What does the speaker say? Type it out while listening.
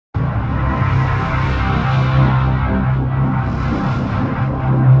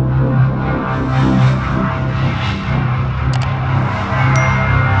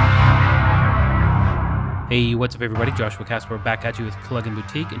Hey, what's up everybody? Joshua Casper back at you with Plugin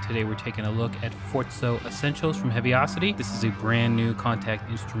Boutique, and today we're taking a look at Forzo Essentials from Heavyocity. This is a brand new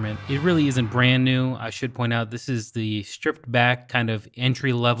Kontakt instrument. It really isn't brand new. I should point out this is the stripped back kind of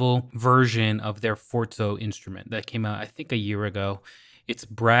entry-level version of their Forzo instrument that came out I think a year ago. It's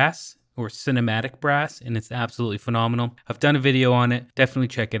brass or cinematic brass, and it's absolutely phenomenal. I've done a video on it, definitely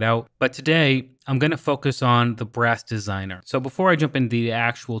check it out. But today, I'm gonna focus on the brass designer. So before I jump into the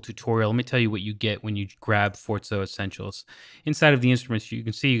actual tutorial, let me tell you what you get when you grab Forzo Essentials. Inside of the instruments, you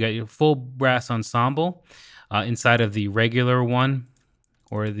can see you got your full brass ensemble. Inside of the regular one,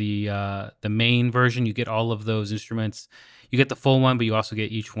 or the main version, you get all of those instruments. You get the full one, but you also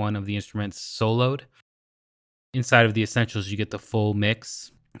get each one of the instruments soloed. Inside of the Essentials, you get the full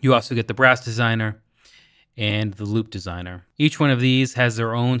mix. You also get the brass designer and the loop designer. Each one of these has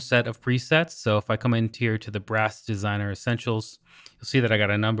their own set of presets. So if I come in here to the brass designer essentials, you'll see that I got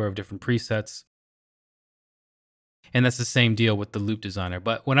a number of different presets. And that's the same deal with the loop designer.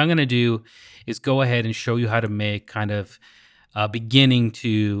 But what I'm gonna do is go ahead and show you how to make kind of beginning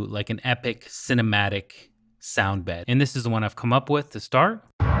to like an epic cinematic sound bed. And this is the one I've come up with to start.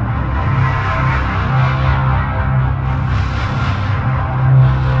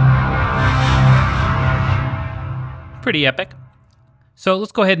 Pretty epic. So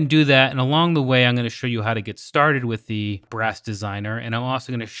let's go ahead and do that. And along the way, I'm going to show you how to get started with the brass designer. And I'm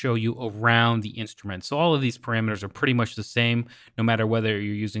also going to show you around the instrument. So all of these parameters are pretty much the same, no matter whether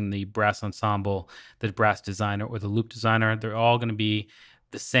you're using the brass ensemble, the brass designer, or the loop designer. They're all going to be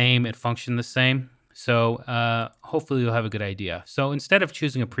the same and function the same. So hopefully you'll have a good idea. So instead of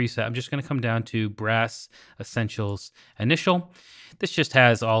choosing a preset, I'm just going to come down to Brass Essentials Initial. This just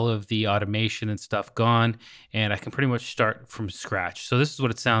has all of the automation and stuff gone, and I can pretty much start from scratch. So this is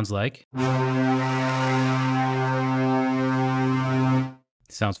what it sounds like. It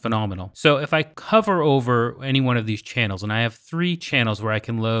sounds phenomenal. So if I hover over any one of these channels, and I have 3 channels where I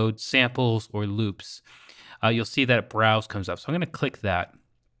can load samples or loops, you'll see that Browse comes up. So I'm going to click that.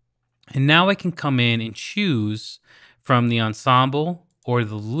 And now I can come in and choose from the ensemble or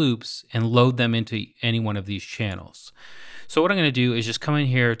the loops and load them into any one of these channels. So what I'm going to do is just come in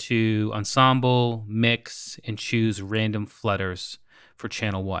here to ensemble, mix, and choose random flutters for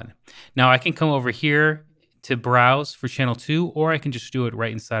channel 1. Now I can come over here to browse for channel 2, or I can just do it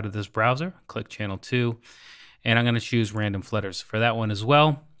right inside of this browser. Click channel 2, and I'm going to choose random flutters for that one as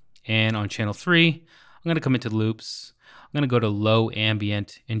well. And on channel 3, I'm going to come into loops. I'm going to go to low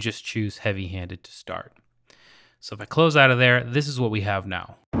ambient and just choose heavy handed to start. So if I close out of there, this is what we have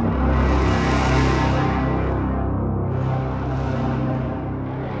now.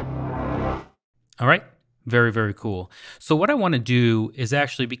 All right, very, very cool. So what I want to do is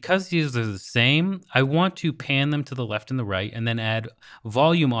actually, because these are the same, I want to pan them to the left and the right and then add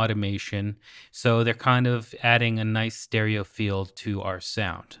volume automation. So they're kind of adding a nice stereo feel to our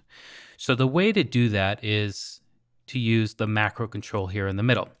sound. So the way to do that is to use the macro control here in the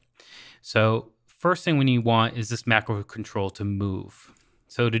middle. So first thing we want is this macro control to move.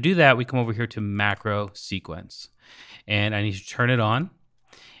 So to do that, we come over here to macro sequence, and I need to turn it on.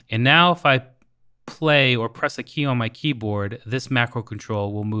 And now if I play or press a key on my keyboard, this macro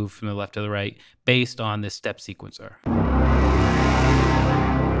control will move from the left to the right based on this step sequencer.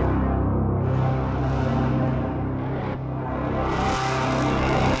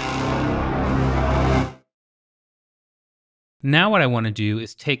 Now what I want to do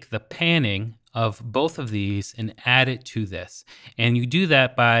is take the panning of both of these and add it to this. And you do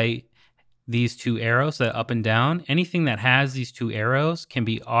that by these 2 arrows, that up and down. Anything that has these 2 arrows can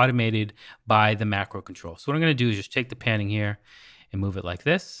be automated by the macro control. So what I'm going to do is just take the panning here and move it like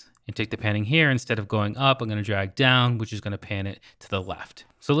this, and take the panning here. Instead of going up, I'm going to drag down, which is going to pan it to the left.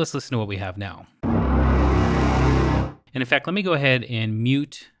 So let's listen to what we have now. And in fact, let me go ahead and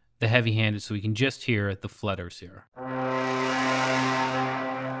mute the heavy handed so we can just hear the flutters here.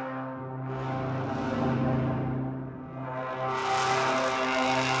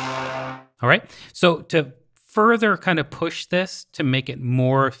 All right, so to further kind of push this to make it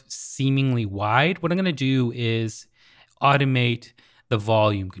more seemingly wide, what I'm gonna do is automate the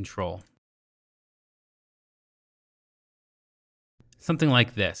volume control. Something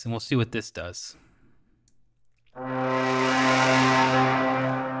like this, and we'll see what this does.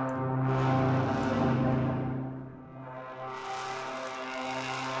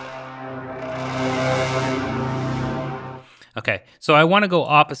 Okay, so I want to go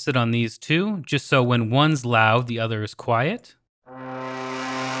opposite on these 2, just so when one's loud, the other is quiet.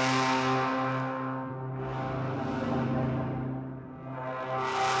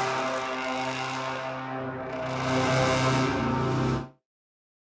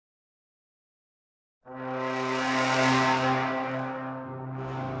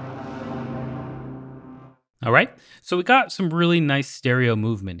 All right, so we got some really nice stereo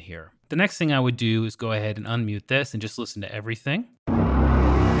movement here. The next thing I would do is go ahead and unmute this and just listen to everything.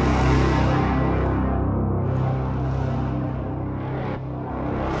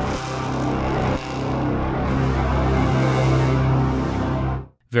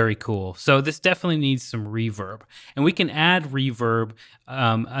 Very cool. So this definitely needs some reverb. And we can add reverb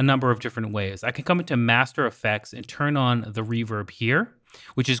a number of different ways. I can come into Master Effects and turn on the reverb here,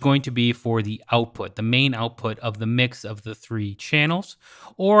 which is going to be for the output, the main output of the mix of the 3 channels.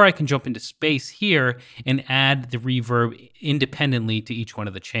 Or I can jump into Space here and add the reverb independently to each one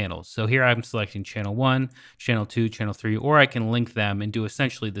of the channels. So here I'm selecting channel 1, channel 2, channel 3, or I can link them and do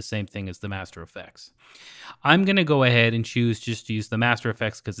essentially the same thing as the Master Effects. I'm going to go ahead and choose just to use the Master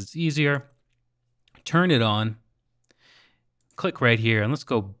Effects because it's easier. Turn it on. Click right here, and let's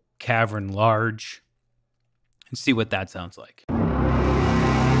go Cavern Large and see what that sounds like.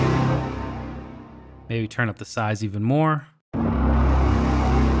 Maybe turn up the size even more.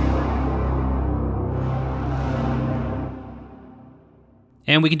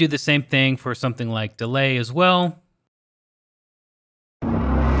 And we can do the same thing for something like delay as well.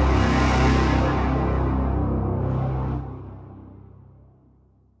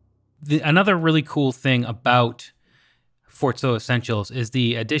 Another really cool thing about Forzo Essentials is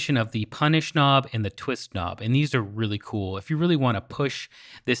the addition of the punish knob and the twist knob. And these are really cool. If you really want to push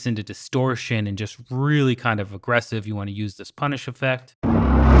this into distortion and just really kind of aggressive, you want to use this punish effect.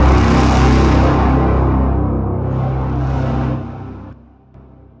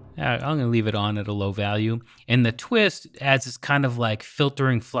 I'm going to leave it on at a low value. And the twist adds this kind of like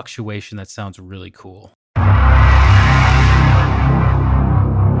filtering fluctuation that sounds really cool.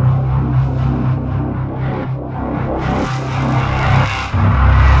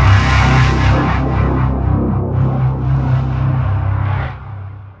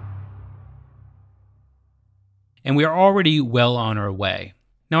 And we are already well on our way.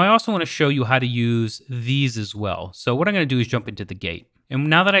 Now I also want to show you how to use these as well. So what I'm going to do is jump into the gate. And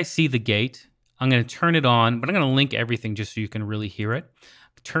now that I see the gate, I'm going to turn it on, but I'm going to link everything just so you can really hear it.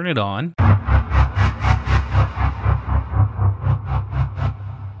 Turn it on.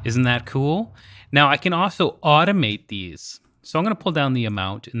 Isn't that cool? Now I can also automate these. So I'm going to pull down the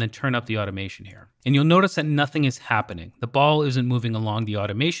amount and then turn up the automation here. And you'll notice that nothing is happening. The ball isn't moving along the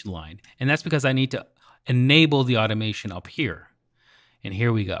automation line. And that's because I need to enable the automation up here. And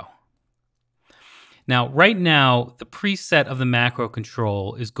here we go. Now, right now, the preset of the macro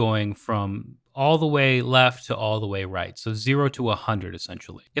control is going from all the way left to all the way right. So 0 to 100,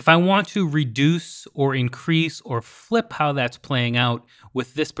 essentially. If I want to reduce or increase or flip how that's playing out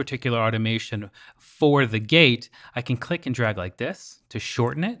with this particular automation for the gate, I can click and drag like this to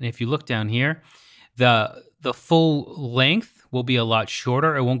shorten it. And if you look down here, the full length will be a lot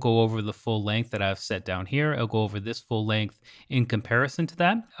shorter. It won't go over the full length that I've set down here. It'll go over this full length in comparison to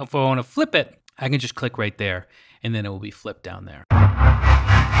that. If I want to flip it, I can just click right there, and then it will be flipped down there.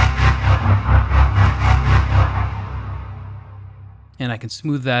 And I can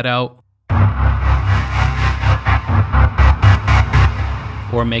smooth that out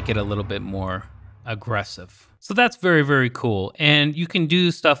or make it a little bit more aggressive. So that's very, very cool. And you can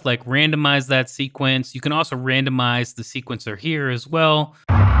do stuff like randomize that sequence. You can also randomize the sequencer here as well.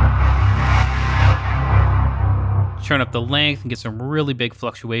 Turn up the length and get some really big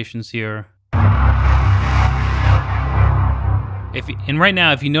fluctuations here. And right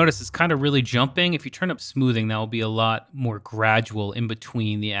now, if you notice, it's kind of really jumping. If you turn up smoothing, that will be a lot more gradual in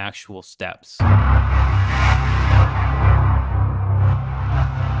between the actual steps.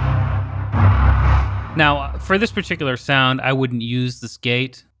 Now, for this particular sound, I wouldn't use this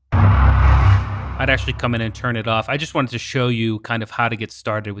gate. I'd actually come in and turn it off. I just wanted to show you kind of how to get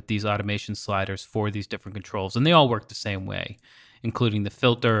started with these automation sliders for these different controls. And they all work the same way, including the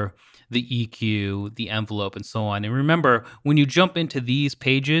filter, the EQ, the envelope, and so on. And remember, when you jump into these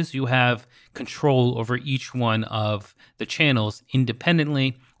pages, you have control over each one of the channels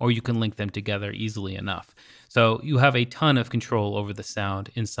independently, or you can link them together easily enough. So you have a ton of control over the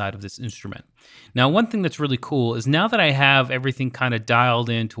sound inside of this instrument. Now, one thing that's really cool is now that I have everything kind of dialed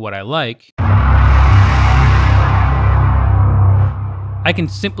into what I like, I can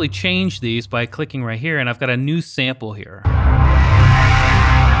simply change these by clicking right here, and I've got a new sample here.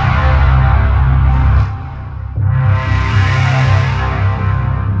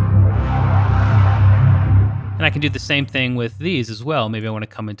 And I can do the same thing with these as well. Maybe I want to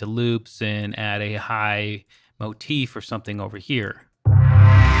come into loops and add a high motif or something over here.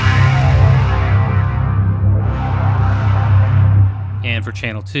 And for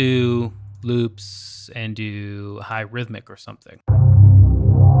channel 2, loops, and do high rhythmic or something.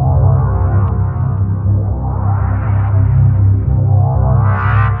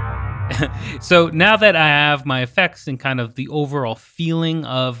 So now that I have my effects and kind of the overall feeling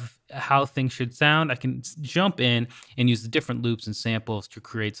of how things should sound, I can jump in and use the different loops and samples to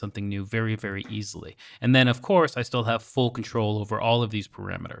create something new very, very easily. And then, of course, I still have full control over all of these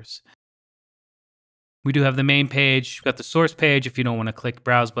parameters. We do have the main page. We've got the source page. If you don't want to click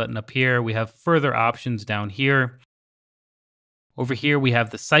browse button up here, we have further options down here. Over here, we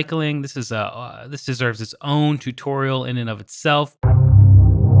have the cycling. This deserves its own tutorial in and of itself.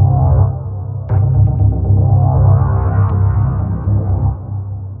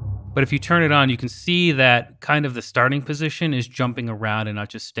 But if you turn it on, you can see that kind of the starting position is jumping around and not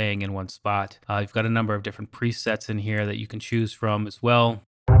just staying in one spot. You've got a number of different presets in here that you can choose from as well.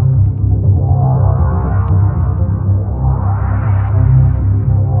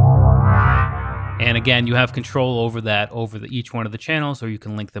 And again, you have control over that over each one of the channels, or you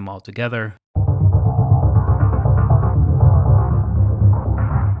can link them all together.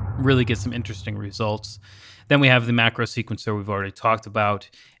 Really get some interesting results. Then we have the macro sequencer we've already talked about,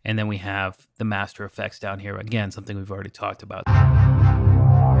 and then we have the master effects down here. Again, something we've already talked about.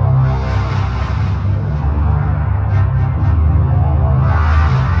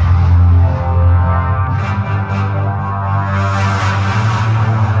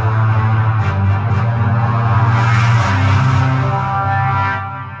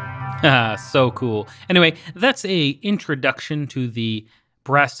 So cool. Anyway, that's a introduction to the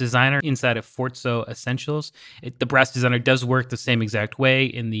Brass Designer inside of Forzo Essentials. The Brass Designer does work the same exact way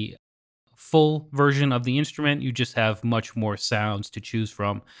in the full version of the instrument. You just have much more sounds to choose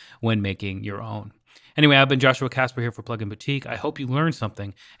from when making your own. Anyway, I've been Joshua Casper here for Plugin Boutique. I hope you learned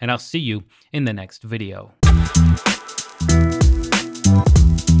something, and I'll see you in the next video.